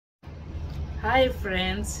Hi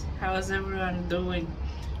friends, how's everyone doing?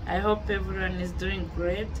 I hope everyone is doing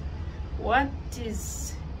great. What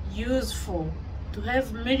is useful to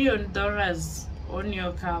have $1,000,000 on your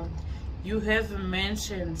account? You have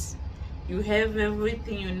mansions, you have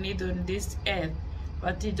everything you need on this earth,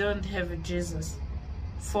 but you don't have Jesus.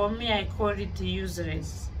 For me, I call it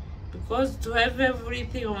useless, because to have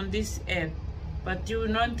everything on this earth, but you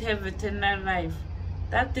will not have eternal life,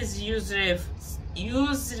 that is useless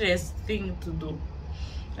thing to do.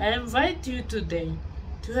 I invite you today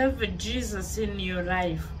to have Jesus in your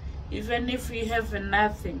life. Even if you have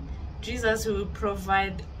nothing, Jesus will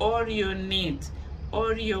provide all your needs,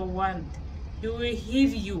 all your want. He will heal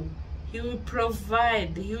you, He will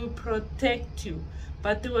provide, He will protect you.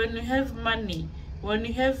 But when you have money, when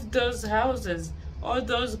you have those houses, all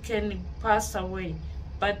those can pass away.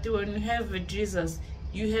 But when you have Jesus,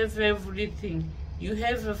 you have everything. You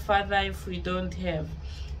have a father if we don't have.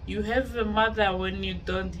 You have a mother when you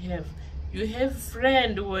don't have. You have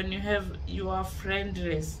friend when you are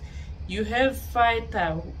friendless. You have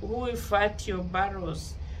fighter who will fight your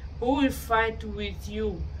battles, who will fight with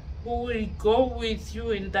you, who will go with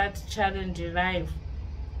you in that challenging life.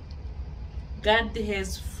 God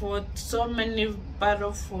has fought so many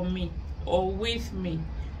battles for me or with me.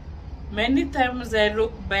 Many times I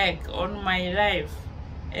look back on my life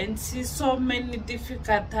and see so many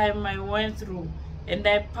difficult times I went through, and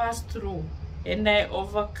I passed through, and I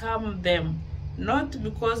overcome them, not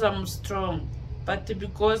because I'm strong, but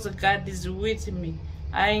because God is with me.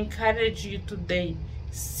 I encourage you today,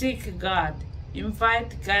 seek God,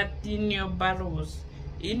 invite God in your battles,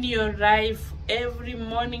 in your life. Every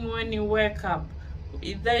morning when you wake up,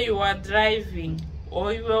 either you are driving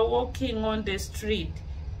or you are walking on the street,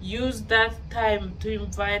 use that time to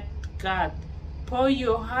invite God. Pour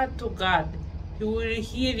your heart to God. He will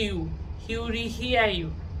hear you. He will hear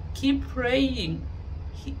you. Keep praying.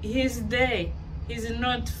 He's there. He's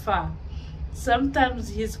not far. Sometimes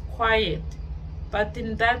He's quiet, but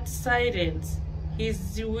in that silence,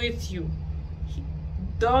 He's with you.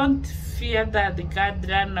 Don't fear that God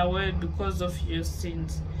ran away because of your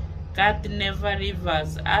sins. God never leaves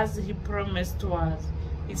us, as He promised to us.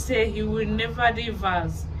 He said He will never leave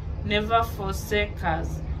us, never forsake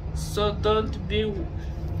us. So don't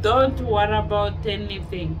worry about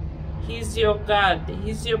anything. He's your God.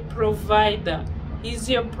 He's your provider. He's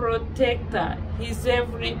your protector. He's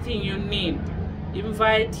everything you need.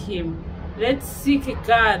 Invite Him. Let's seek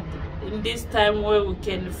God in this time where we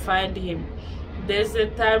can find Him. There's a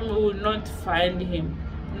time we will not find Him,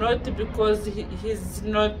 not because He's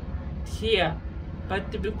not here,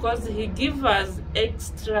 but because He gives us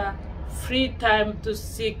extra free time to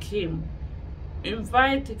seek Him.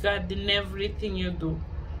 Invite God in everything you do.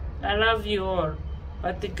 I love you all,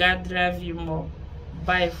 but God loves you more.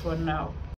 Bye for now.